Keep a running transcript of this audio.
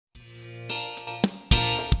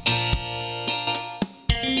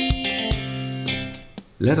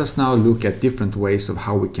Let us now look at different ways of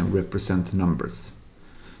how we can represent numbers.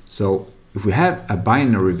 So if we have a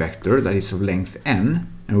binary vector that is of length n,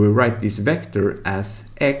 and we write this vector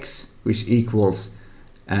as x, which equals,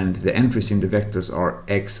 and the entries in the vectors are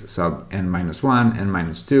x sub n minus 1, n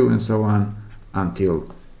minus 2, and so on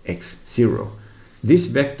until x0. This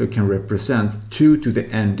vector can represent 2 to the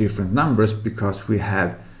n different numbers because we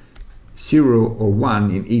have 0 or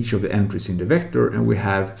 1 in each of the entries in the vector, and we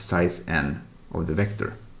have size n of the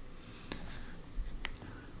vector.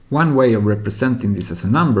 One way of representing this as a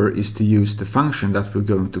number is to use the function that we're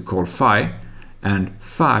going to call phi, and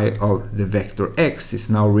phi of the vector x is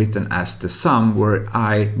now written as the sum where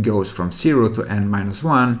I goes from 0 to n minus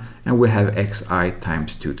 1, and we have xi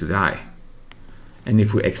times 2 to the I. And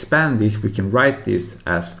if we expand this, we can write this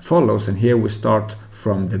as follows, and here we start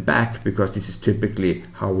from the back because this is typically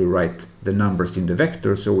how we write the numbers in the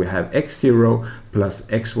vector. So we have x0 plus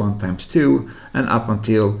x1 times 2 and up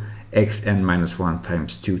until xn minus 1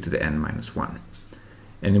 times 2 to the n minus 1.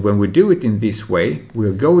 And when we do it in this way,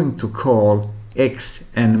 we're going to call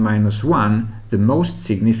xn minus 1 the most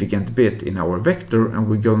significant bit in our vector, and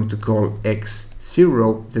we're going to call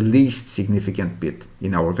x0 the least significant bit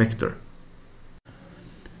in our vector.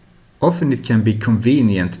 Often it can be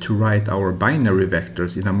convenient to write our binary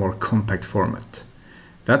vectors in a more compact format.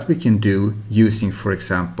 That we can do using, for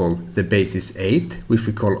example, the basis 8, which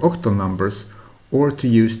we call octal numbers, or to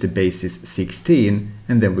use the basis 16,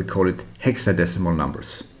 and then we call it hexadecimal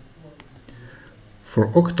numbers. For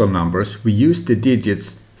octal numbers, we use the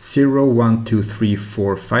digits 0, 1, 2, 3,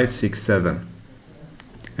 4, 5, 6, 7.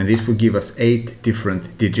 And this will give us 8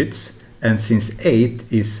 different digits. And since 8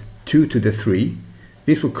 is 2 to the 3,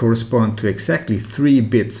 this will correspond to exactly 3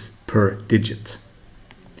 bits per digit.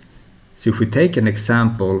 So if we take an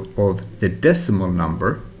example of the decimal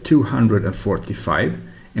number 245,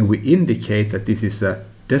 and we indicate that this is a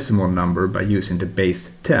decimal number by using the base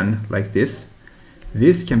 10 like this,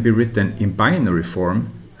 this can be written in binary form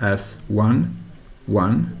as 1,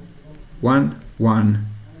 1, 1, 1,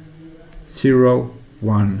 0,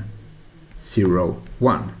 1, 0,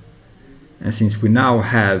 1. And since we now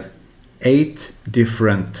have 8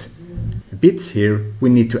 different bits here,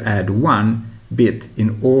 we need to add 1 bit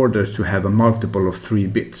in order to have a multiple of 3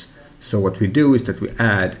 bits. So what we do is that we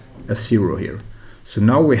add a 0 here. So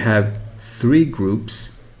now we have 3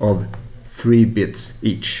 groups of 3 bits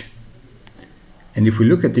each. And if we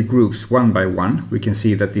look at the groups one by one, we can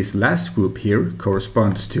see that this last group here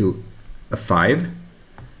corresponds to a 5.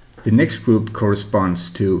 The next group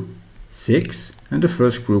corresponds to 6, and the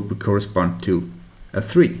first group would correspond to a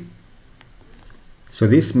 3. So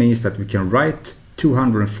this means that we can write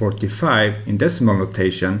 245 in decimal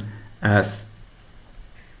notation as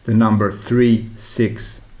the number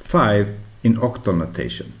 365 in octal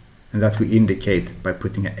notation, and that we indicate by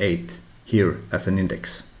putting an 8 here as an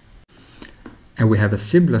index. And we have a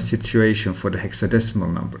similar situation for the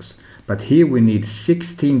hexadecimal numbers, but here we need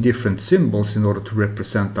 16 different symbols in order to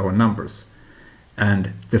represent our numbers.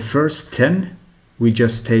 And the first 10, we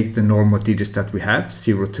just take the normal digits that we have,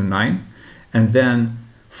 0 to 9, and then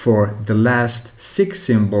for the last 6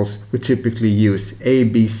 symbols, we typically use A,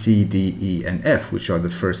 B, C, D, E, and F, which are the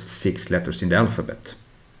first 6 letters in the alphabet.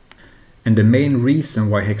 And the main reason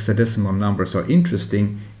why hexadecimal numbers are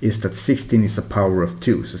interesting is that 16 is a power of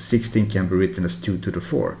 2, so 16 can be written as 2 to the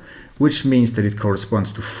 4, which means that it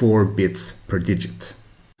corresponds to 4 bits per digit.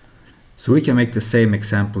 So we can make the same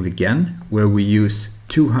example again, where we use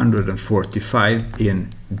 245 in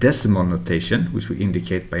decimal notation, which we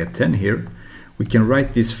indicate by a 10 here. We can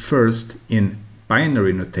write this first in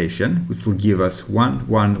binary notation, which will give us 1,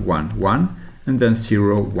 1, 1, 1, and then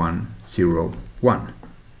 0, 1, 0, 1.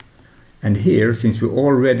 And here, since we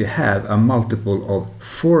already have a multiple of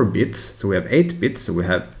 4 bits, so we have 8 bits, so we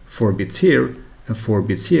have 4 bits here and 4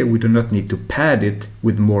 bits here, we do not need to pad it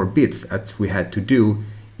with more bits as we had to do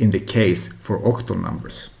in the case for octal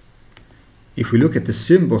numbers. If we look at the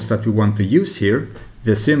symbols that we want to use here,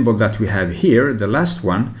 the symbol that we have here, the last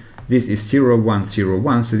one, this is 0, 1, 0,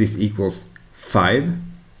 1, so this equals 5.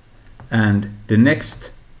 And the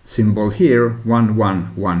next symbol here, 1,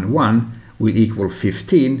 1, 1, 1, will equal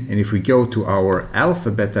 15, and if we go to our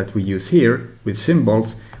alphabet that we use here with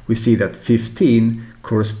symbols, we see that 15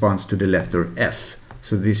 corresponds to the letter F.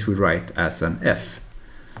 So this we write as an F.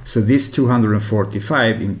 So this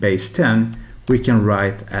 245 in base 10 we can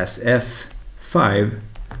write as F5,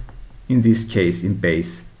 in this case in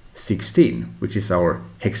base 16, which is our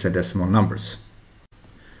hexadecimal numbers.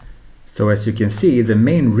 So as you can see, the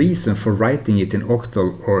main reason for writing it in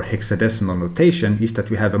octal or hexadecimal notation is that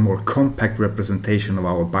we have a more compact representation of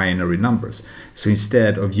our binary numbers. So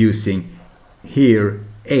instead of using here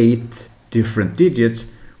 8 different digits,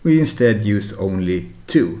 we instead use only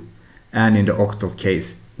 2. And in the octal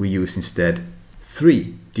case, we use instead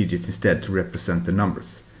 3 digits instead to represent the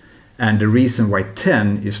numbers. And the reason why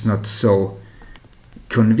 10 is not so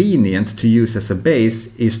convenient to use as a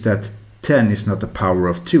base is that 10 is not a power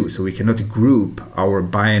of 2, so we cannot group our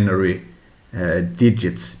binary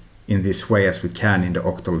digits in this way as we can in the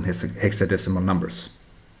octal and hexadecimal numbers.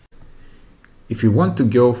 If we want to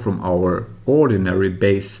go from our ordinary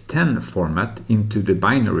base 10 format into the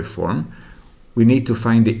binary form, we need to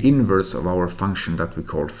find the inverse of our function that we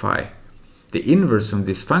call phi. The inverse of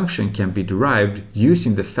this function can be derived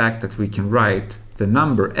using the fact that we can write the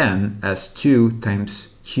number n as 2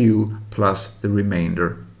 times q plus the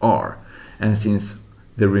remainder r. And since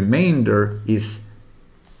the remainder is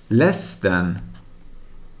less than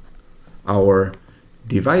our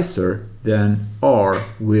divisor, then r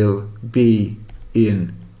will be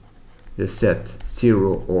in the set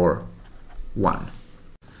 0 or 1.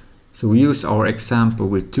 So we use our example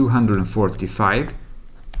with 245,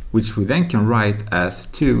 which we then can write as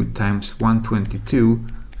 2 times 122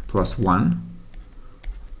 plus 1.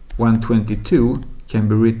 122 can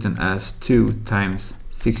be written as 2 times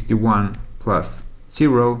 61 plus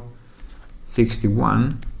 0.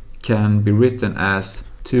 61 can be written as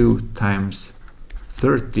 2 times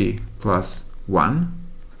 30 plus 1.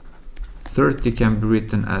 30 can be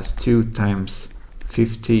written as 2 times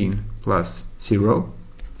 15 plus 0.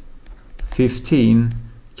 15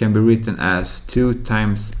 can be written as 2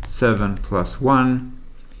 times 7 plus 1.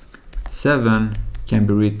 7 can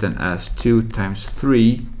be written as 2 times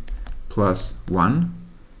 3 plus 1.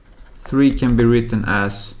 3 can be written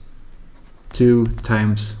as 2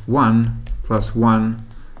 times 1 plus 1.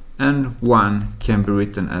 And 1 can be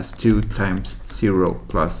written as 2 times 0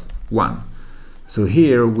 plus 1. So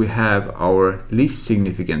here we have our least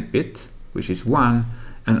significant bit, which is 1,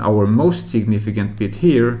 and our most significant bit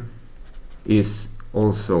here is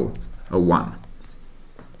also a 1.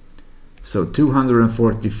 So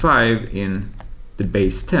 245 in the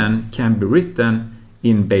base 10 can be written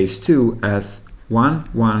in base 2 as 1,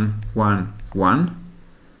 1, 1, 1,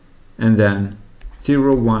 and then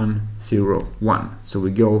 0, 1, 0, 1. So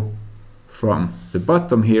we go from the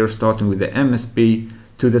bottom here, starting with the MSB,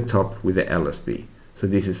 to the top with the LSB. So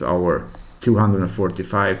this is our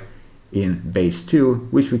 245 in base 2,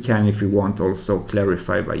 which we can, if we want, also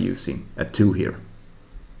clarify by using a 2 here.